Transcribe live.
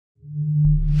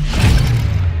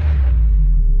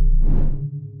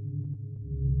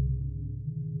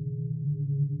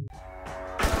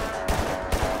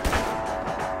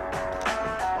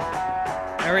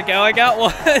we go. I got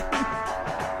one. Off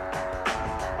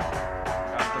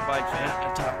the bike, man.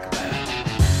 I talk about it.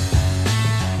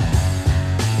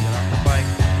 Get off the bike.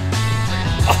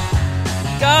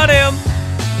 Oh, got him.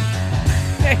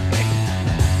 I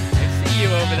see you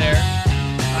over there.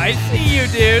 I see you,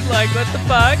 dude. Like, what the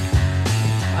fuck?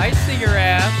 I see your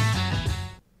ass.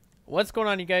 What's going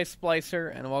on, you guys?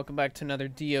 Splicer, and welcome back to another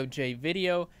DOJ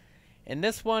video. In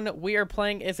this one, we are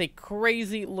playing as a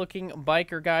crazy-looking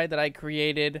biker guy that I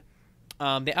created.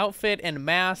 The outfit and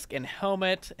mask and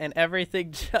helmet and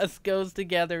everything just goes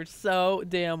together so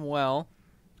damn well.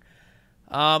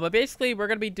 But basically, we're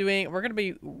gonna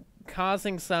be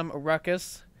causing some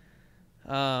ruckus,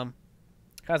 causing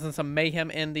some mayhem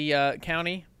in the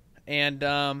county, and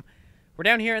we're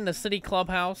down here in the city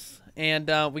clubhouse,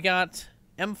 and we got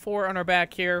M4 on our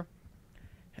back here,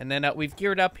 and then we've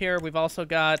geared up here. We've also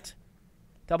got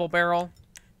double barrel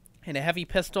and a heavy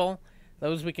pistol.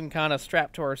 Those we can kind of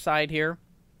strap to our side here.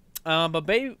 But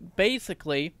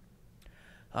basically,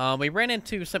 we ran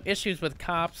into some issues with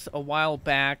cops a while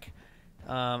back.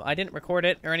 I didn't record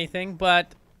it or anything,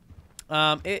 but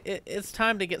it's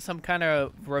time to get some kind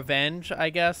of revenge, I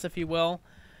guess, if you will.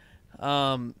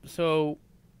 So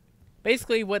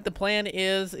basically what the plan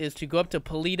is to go up to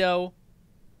Polito,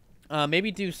 maybe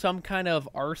do some kind of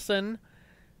arson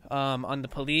on the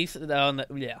police.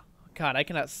 Yeah, God, I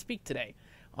cannot speak today.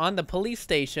 On the police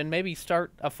station, maybe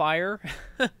start a fire.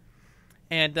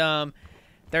 And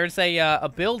there's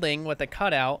a building with a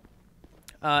cutout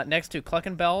next to Cluck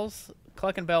and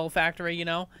Bell factory, you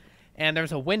know. And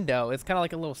there's a window. It's kind of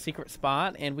like a little secret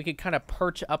spot, and we could kind of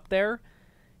perch up there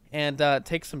and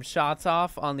take some shots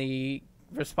off on the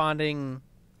responding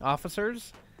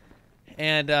officers.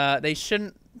 And they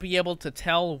shouldn't be able to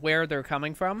tell where they're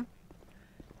coming from.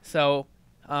 So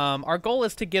our goal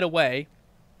is to get away.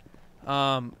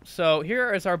 So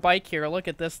here is our bike here. Look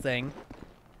at this thing.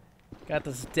 Got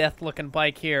this death-looking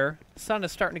bike here. Sun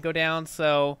is starting to go down,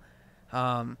 so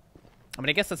I mean,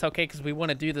 I guess that's okay because we want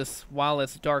to do this while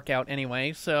it's dark out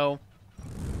anyway. So,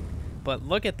 but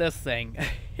look at this thing.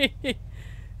 It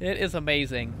is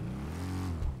amazing.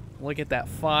 Look at that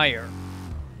fire.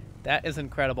 That is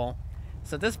incredible.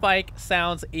 So this bike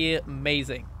sounds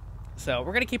amazing. So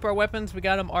we're gonna keep our weapons. We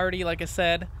got them already, like I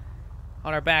said,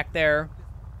 on our back there.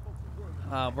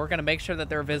 We're gonna make sure that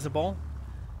they're visible.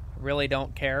 Really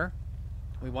don't care.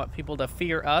 We want people to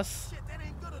fear us.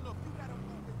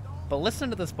 But listen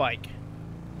to this bike.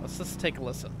 Let's just take a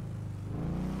listen.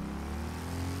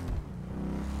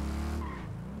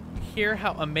 Hear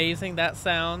how amazing that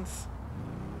sounds?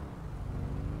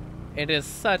 It is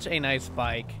such a nice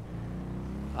bike.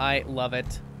 I love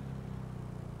it.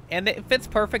 And it fits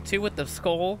perfect too with the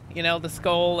skull, you know, the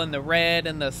skull and the red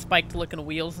and the spiked looking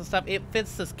wheels and stuff. It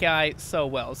fits this guy so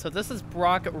well. So this is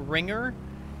Brock Wringer.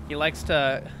 He likes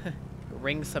to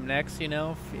wring some necks, you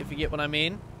know, if you get what I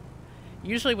mean.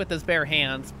 Usually with his bare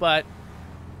hands, but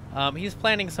he's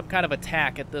planning some kind of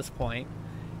attack at this point.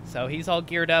 So he's all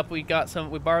geared up. We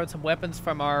borrowed some weapons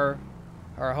from our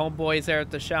homeboys there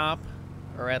at the shop,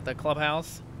 or at the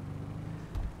clubhouse.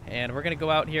 And we're gonna go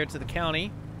out here to the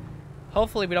county.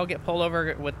 Hopefully we don't get pulled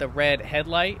over with the red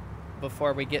headlight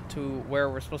before we get to where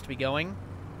we're supposed to be going.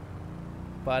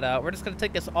 But we're just gonna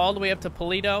take this all the way up to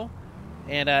Polito,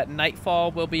 and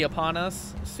nightfall will be upon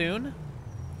us soon.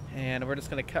 And we're just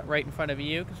gonna cut right in front of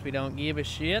you because we don't give a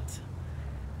shit.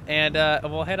 And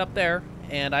we'll head up there,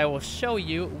 and I will show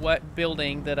you what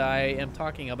building that I am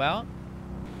talking about.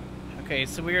 Okay,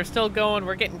 so we are still going.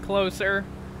 We're getting closer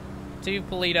to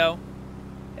Polito.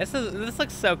 This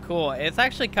looks so cool. It's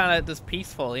actually kind of just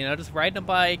peaceful, you know, just riding a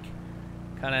bike,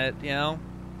 kind of, you know,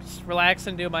 just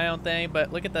relaxing, doing my own thing.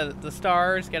 But look at the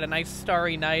stars. Got a nice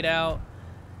starry night out.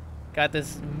 Got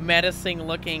this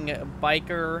menacing-looking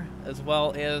biker as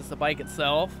well as the bike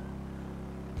itself,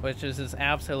 which is just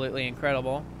absolutely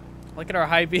incredible. Look at our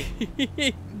high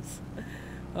beams.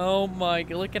 Oh my,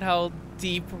 look at how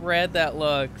deep red that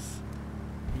looks.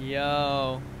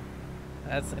 Yo,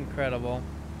 that's incredible.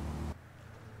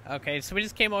 Okay, so we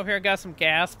just came over here and got some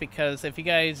gas because if you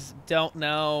guys don't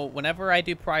know, whenever I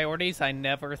do priorities, I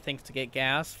never think to get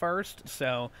gas first.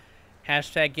 So,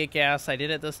 hashtag get gas. I did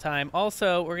it this time.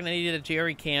 Also, we're going to need a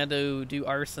jerry can to do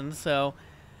arson. So,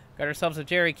 got ourselves a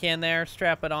jerry can there.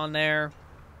 Strap it on there.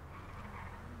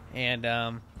 And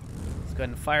let's go ahead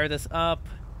and fire this up.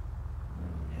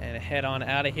 And head on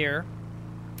out of here.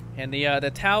 And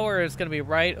the tower is going to be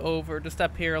right over, just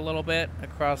up here a little bit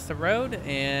across the road.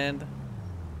 And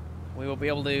we will be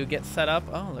able to get set up.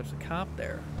 Oh, there's a cop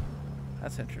there.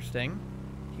 That's interesting.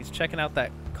 He's checking out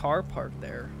that car parked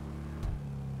there.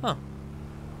 Huh.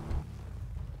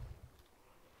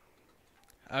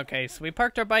 Okay, so we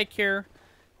parked our bike here.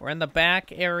 We're in the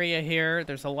back area here.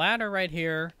 There's a ladder right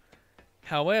here.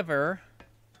 However,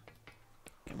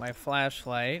 get my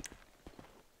flashlight.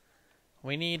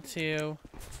 We need to...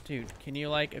 Dude, can you,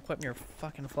 like, equip your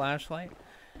fucking flashlight?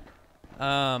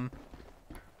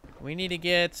 We need to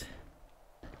get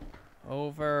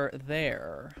over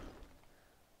there.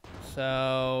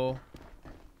 So...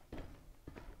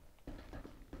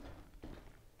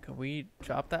 Could we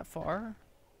drop that far?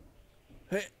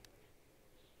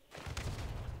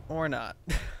 Or not.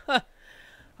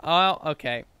 Oh,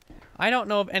 okay. I don't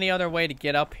know of any other way to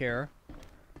get up here.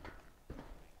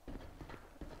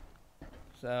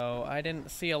 So, I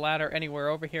didn't see a ladder anywhere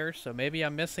over here, so maybe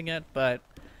I'm missing it, but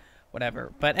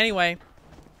whatever. But anyway,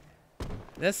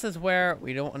 this is where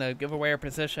we don't want to give away our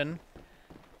position,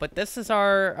 but this is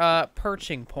our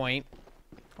perching point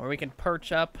where we can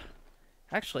perch up.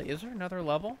 Actually, is there another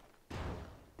level?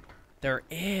 There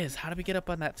is. How do we get up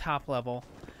on that top level?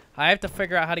 I have to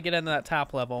figure out how to get into that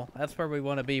top level. That's where we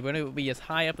want to be. We want to be as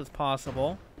high up as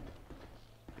possible.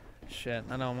 Shit,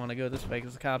 I don't want to go this way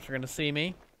because the cops are going to see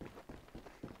me.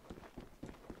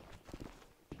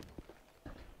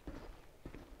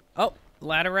 Oh,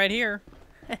 ladder right here.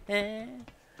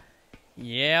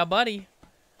 Yeah, buddy.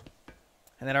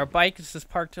 And then our bike is just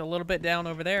parked a little bit down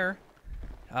over there.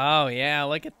 Oh, yeah,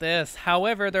 look at this.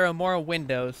 However, there are more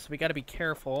windows, so we got to be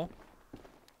careful.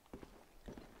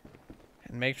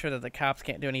 And make sure that the cops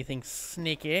can't do anything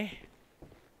sneaky.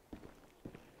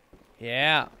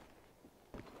 Yeah.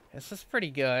 This is pretty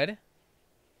good.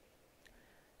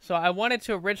 So I wanted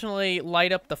to originally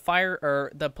light up the fire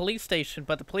or the police station,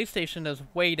 but the police station is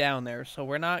way down there, so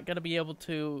we're not going to be able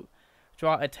to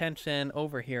draw attention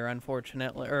over here,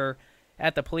 unfortunately, or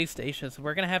at the police station. So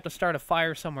we're going to have to start a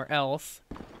fire somewhere else.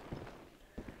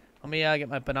 Let me get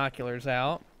my binoculars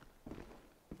out.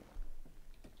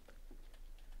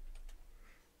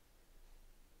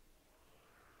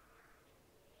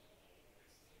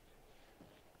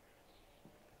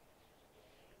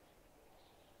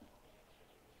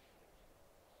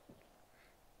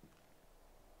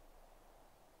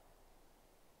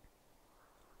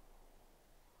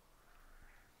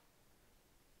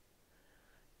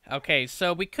 Okay,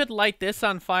 so we could light this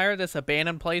on fire, this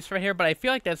abandoned place right here, but I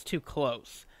feel like that's too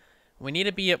close. We need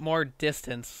to be at more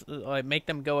distance, like make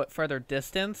them go at further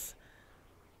distance.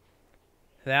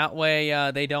 That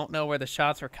way they don't know where the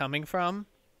shots are coming from.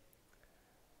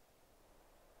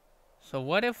 So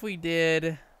what if we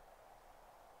did...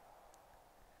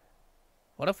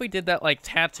 What if we did that, like,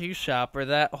 tattoo shop, or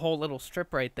that whole little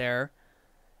strip right there?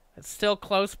 It's still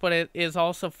close, but it is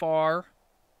also far.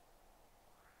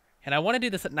 And I want to do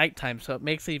this at nighttime, so it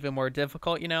makes it even more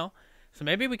difficult, you know? So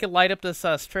maybe we could light up this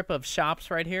strip of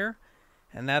shops right here.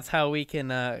 And that's how we can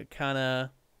kind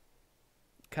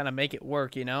of make it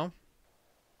work, you know?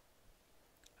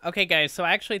 Okay, guys, so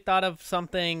I actually thought of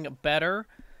something better.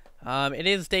 It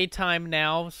is daytime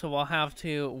now, so we'll have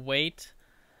to wait.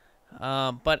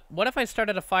 But what if I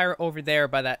started a fire over there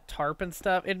by that tarp and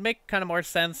stuff? It'd make kind of more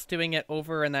sense doing it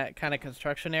over in that kind of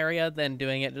construction area than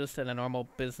doing it just in a normal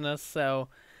business. So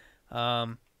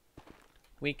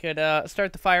we could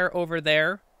start the fire over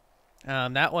there.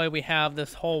 That way we have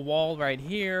this whole wall right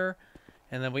here.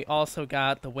 And then we also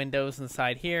got the windows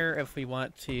inside here if we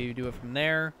want to do it from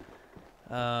there.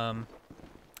 And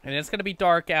it's going to be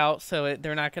dark out, so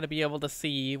they're not going to be able to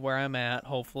see where I'm at,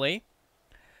 hopefully.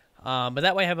 But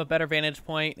that way I have a better vantage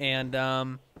point and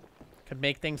could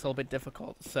make things a little bit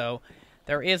difficult. So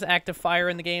there is active fire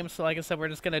in the game, so like I said, we're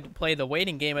just going to play the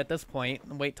waiting game at this point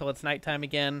and wait till it's nighttime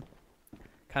again.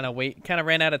 Kind of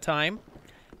ran out of time.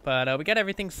 But we got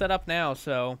everything set up now,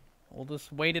 so we'll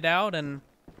just wait it out and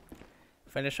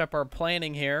finish up our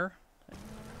planning here.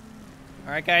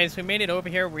 Alright guys, we made it over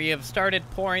here. We have started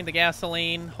pouring the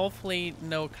gasoline. Hopefully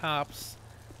no cops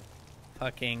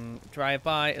fucking drive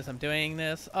by as I'm doing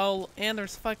this. Oh, and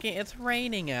there's it's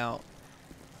raining out.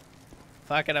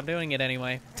 Fuck it, I'm doing it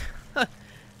anyway.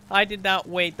 I did not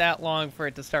wait that long for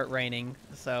it to start raining.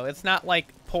 So it's not like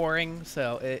pouring,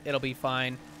 so it'll be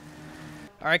fine.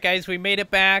 Alright guys, we made it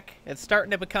back. It's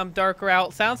starting to become darker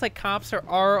out. Sounds like cops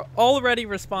are already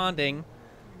responding.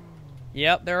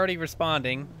 Yep, they're already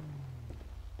responding.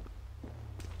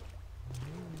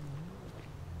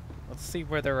 Let's see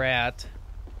where they're at.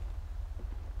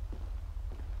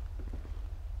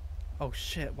 Oh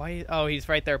shit, why? Oh, he's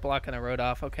right there blocking the road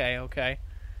off. Okay, okay.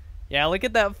 Yeah, look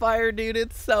at that fire, dude.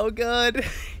 It's so good.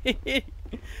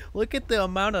 Look at the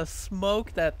amount of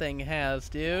smoke that thing has,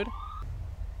 dude.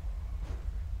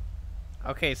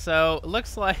 Okay, so it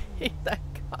looks like that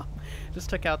cop just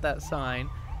took out that sign.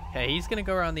 Okay, he's gonna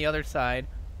go around the other side.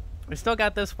 We still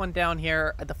got this one down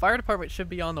here. The fire department should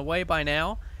be on the way by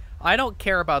now. I don't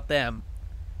care about them.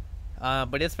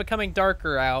 But it's becoming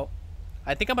darker out.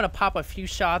 I think I'm going to pop a few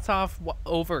shots off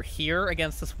over here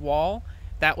against this wall.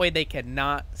 That way they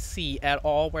cannot see at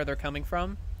all where they're coming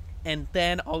from. And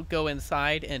then I'll go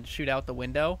inside and shoot out the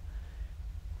window.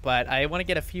 But I want to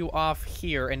get a few off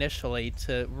here initially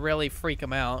to really freak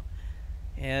them out.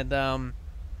 And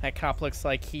that cop looks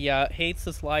like he hates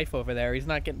his life over there. He's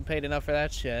not getting paid enough for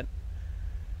that shit.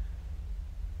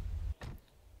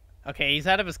 Okay, he's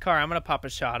out of his car. I'm going to pop a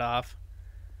shot off.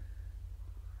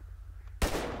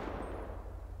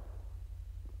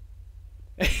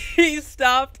 He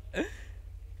stopped.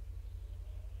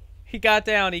 He got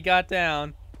down. He got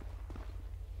down.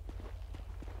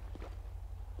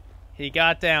 He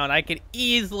got down. I could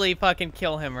easily fucking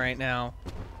kill him right now.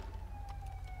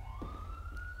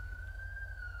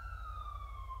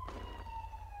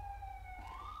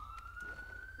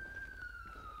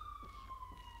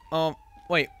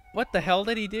 Wait. What the hell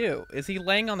did he do? Is he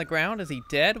laying on the ground? Is he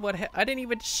dead? What? I didn't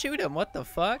even shoot him. What the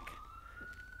fuck?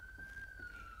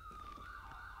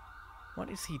 What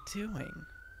is he doing?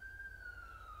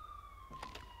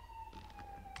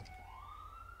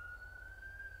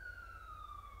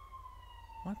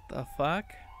 What the fuck?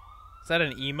 Is that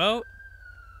an emote?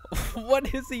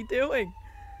 What is he doing?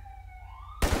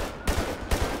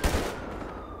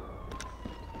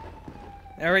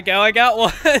 There we go. I got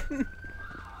one.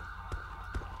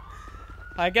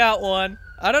 I got one.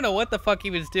 I don't know what the fuck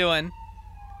he was doing.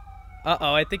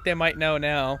 Uh-oh, I think they might know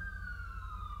now.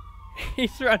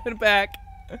 He's running back.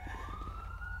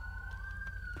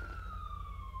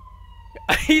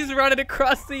 He's running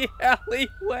across the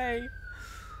alleyway.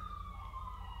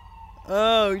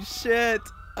 Oh, shit.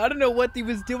 I don't know what he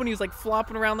was doing. He was like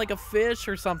flopping around like a fish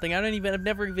or something. I've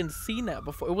never even seen that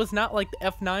before. It was not like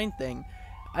the F9 thing.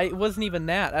 It wasn't even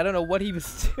that. I don't know what he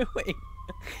was doing.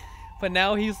 But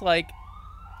now he's like,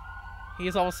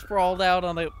 he's all sprawled out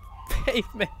on the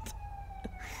pavement.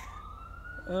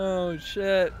 Oh,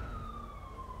 shit.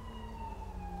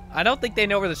 I don't think they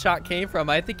know where the shot came from.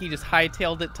 I think he just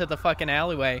hightailed it to the fucking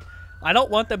alleyway. I don't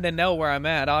want them to know where I'm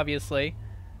at, obviously.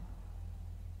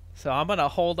 So I'm gonna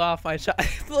hold off my shot.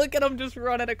 Look at him just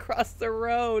running across the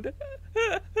road.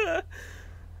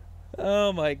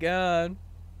 Oh my god.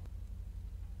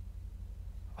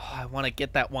 Oh, I want to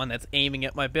get that one that's aiming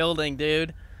at my building,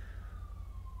 dude.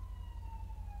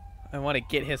 I want to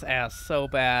get his ass so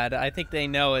bad. I think they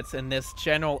know it's in this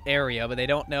general area, but they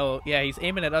don't know. Yeah, he's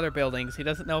aiming at other buildings. He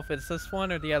doesn't know if it's this one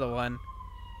or the other one.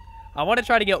 I want to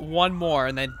try to get one more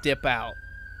and then dip out.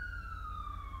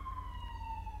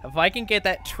 If I can get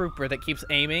that trooper that keeps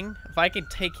aiming, if I can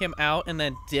take him out and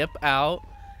then dip out,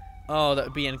 oh, that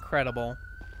would be incredible.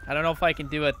 I don't know if I can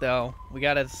do it, though. We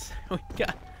gotta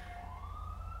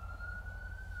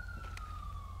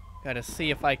see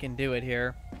if I can do it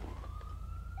here.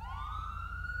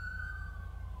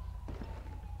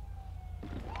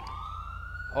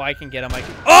 Oh, I can get him.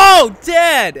 Oh,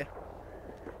 dead!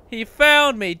 He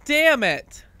found me. Damn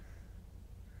it.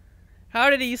 How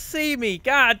did he see me?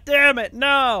 God damn it.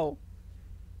 No.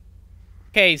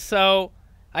 Okay, so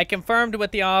I confirmed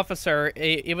with the officer.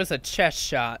 It was a chest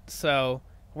shot. So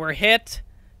we're hit,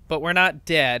 but we're not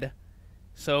dead.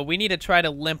 So we need to try to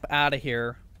limp out of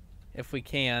here if we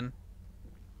can.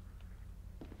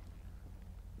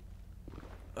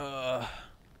 Fuck.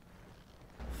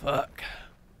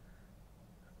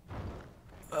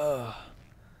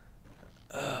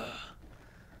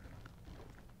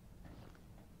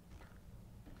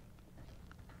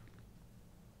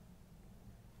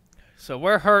 So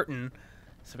we're hurting,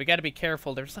 so we gotta be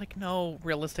careful. There's like no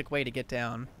realistic way to get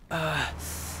down. Alright.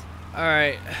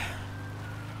 I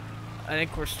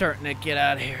think we're starting to get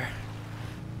out of here.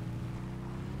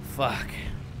 Fuck.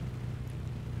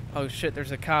 Oh shit,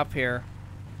 there's a cop here.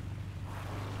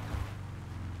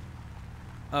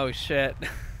 Oh shit.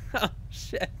 Oh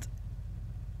shit.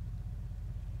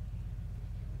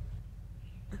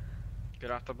 Get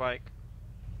off the bike.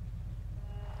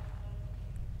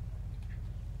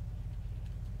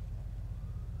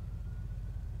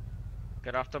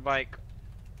 Get off the bike.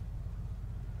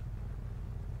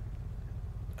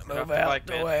 Move out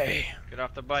the way. Get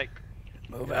off the bike.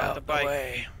 Move out the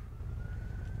way.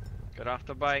 Get off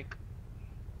the bike.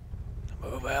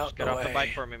 Move out the way. Just get off the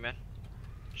bike for me, man.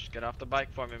 Just get off the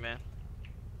bike for me, man.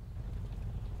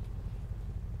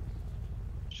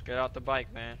 Just get off the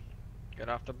bike, man. Get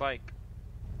off the bike.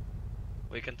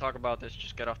 We can talk about this.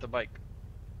 Just get off the bike.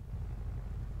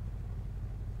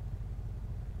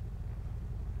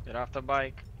 Get off the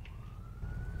bike.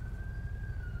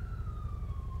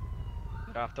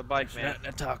 Get off the bike, man. There's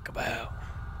nothing to talk about.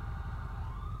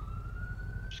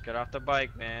 Just get off the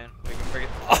bike, man. We can bring it.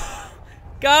 Oh,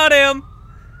 got him!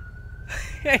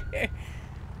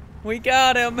 We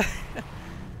got him!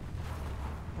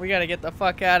 We gotta get the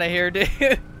fuck out of here, dude.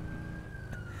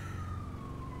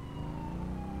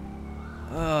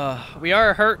 We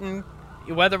are hurting.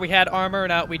 Whether we had armor or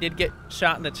not, we did get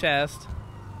shot in the chest.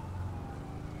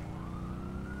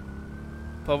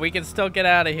 But we can still get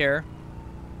out of here.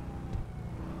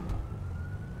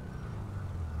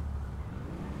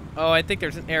 Oh, I think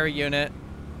there's an air unit.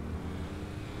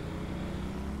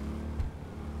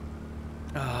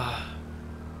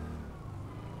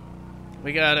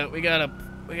 We gotta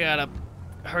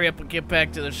hurry up and get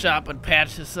back to the shop and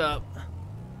patch this up.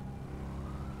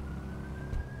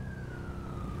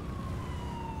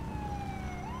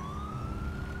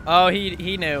 Oh,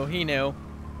 he knew.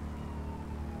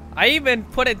 I even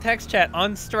put in text chat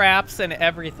unstraps and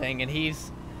everything, and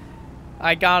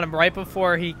I got him right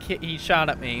before he shot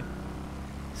at me.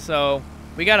 So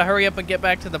we gotta hurry up and get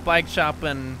back to the bike shop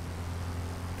and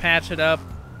patch it up.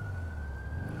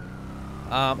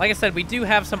 Like I said, we do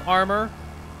have some armor,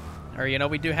 or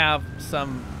we do have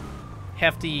some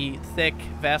hefty, thick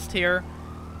vest here.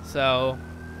 So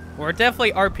we're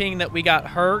definitely RPing that we got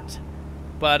hurt,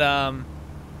 but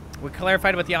we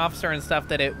clarified with the officer and stuff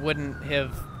that it wouldn't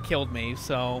have killed me,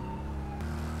 so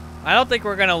I don't think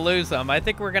we're gonna lose them. I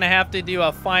think we're gonna have to do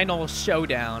a final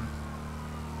showdown.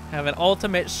 Have an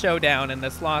ultimate showdown in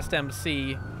this Lost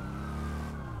MC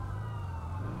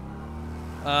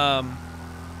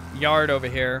yard over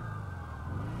here.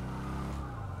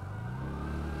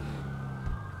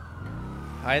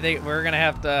 I think we're gonna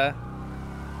have to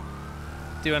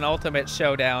do an ultimate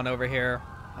showdown over here.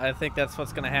 I think that's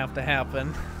what's gonna have to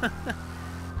happen.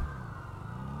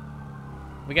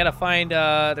 We gotta find,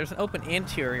 there's an open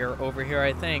interior over here,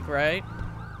 I think, right?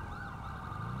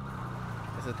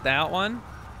 Is it that one?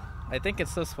 I think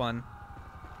it's this one.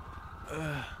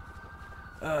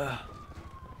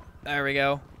 There we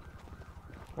go.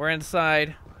 We're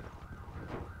inside.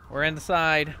 We're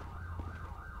inside.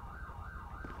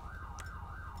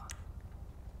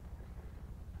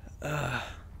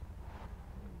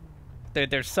 Dude,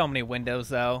 there's so many windows,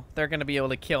 though. They're gonna be able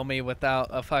to kill me without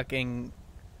a fucking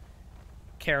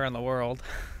care in the world.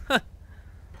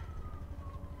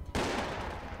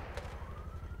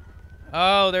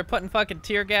 Oh, they're putting fucking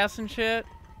tear gas and shit?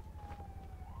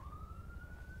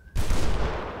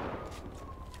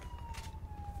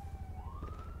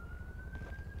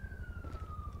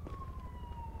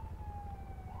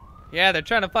 Yeah, they're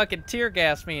trying to fucking tear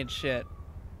gas me and shit.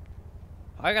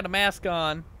 I got a mask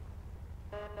on.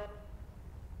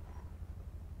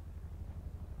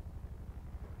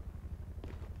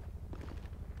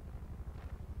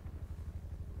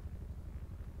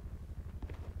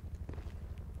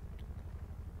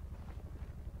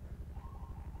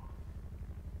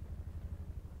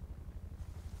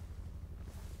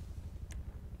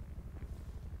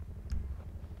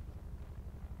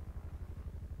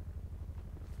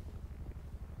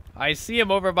 I see him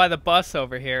over by the bus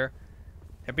over here.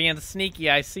 They're being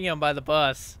sneaky. I see him by the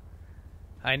bus.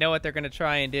 I know what they're gonna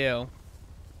try and do.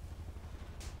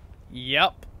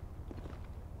 Yep.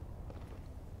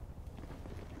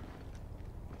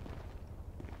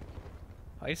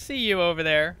 I see you over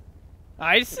there.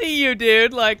 I see you,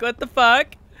 dude. Like, what the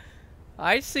fuck?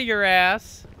 I see your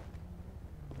ass.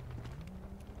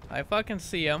 I fucking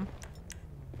see him.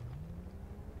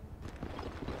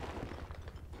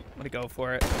 I'm gonna go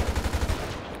for it.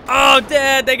 Oh,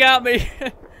 dead! They got me!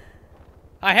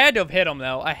 I had to have hit him,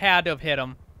 though. I had to have hit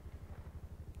him.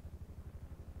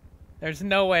 There's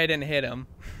no way I didn't hit him.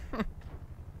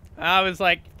 I was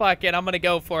like, fuck it, I'm gonna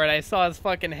go for it. I saw his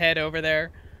fucking head over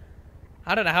there.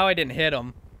 I don't know how I didn't hit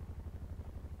him.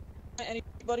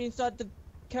 Anybody inside the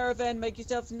caravan, make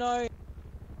yourselves known.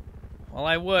 Well,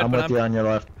 I would, I'm but with you on your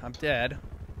left. I'm dead.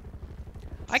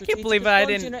 I can't believe I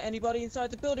didn't. Anybody inside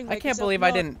the building, I can't believe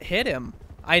I didn't hit him.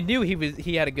 I knew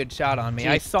he had a good shot on me.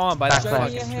 I saw him by that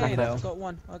fucking window.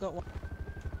 I got one.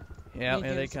 Yeah,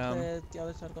 here they come. The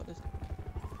other side got this.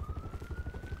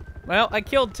 Well, I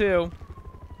killed two,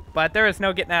 but there is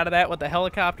no getting out of that with the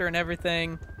helicopter and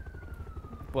everything.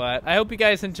 But I hope you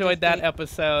guys enjoyed that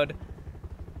episode.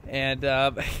 And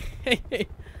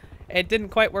it didn't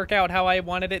quite work out how I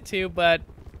wanted it to, but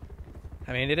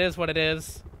I mean, it is what it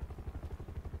is.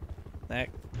 That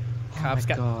cop's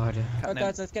got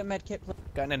guys, let's get med kit.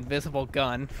 Got an invisible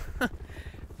gun.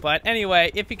 But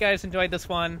anyway, if you guys enjoyed this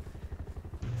one,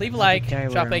 leave a like,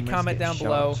 drop a comment down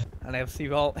below, and I'll see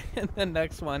you all in the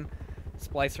next one.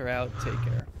 Splicer out. Take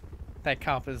care. That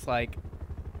cop is like,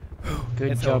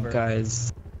 good job,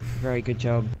 guys. Very good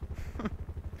job.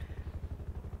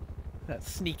 That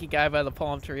sneaky guy by the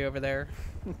palm tree over there.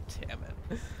 Damn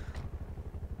it.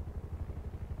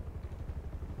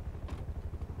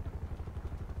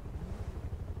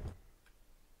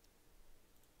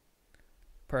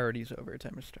 Priorities over.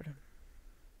 Timer started.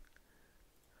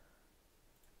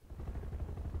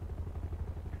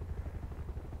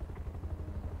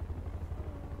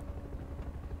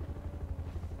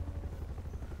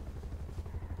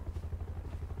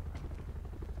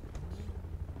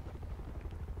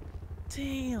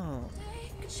 Damn.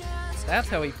 That's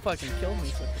how he fucking killed me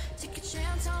so quick.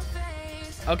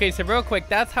 Okay, so real quick,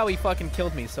 that's how he fucking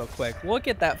killed me so quick. Look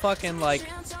at that fucking, like,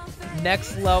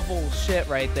 next level shit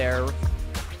right there.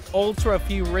 Ultra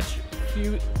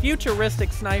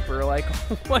futuristic sniper. Like,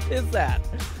 what is that?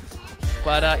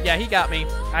 But, yeah, he got me.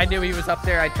 I knew he was up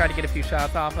there. I tried to get a few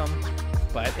shots off him.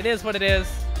 But it is what it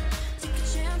is.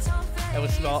 That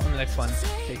was small in the next one.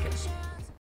 Take it.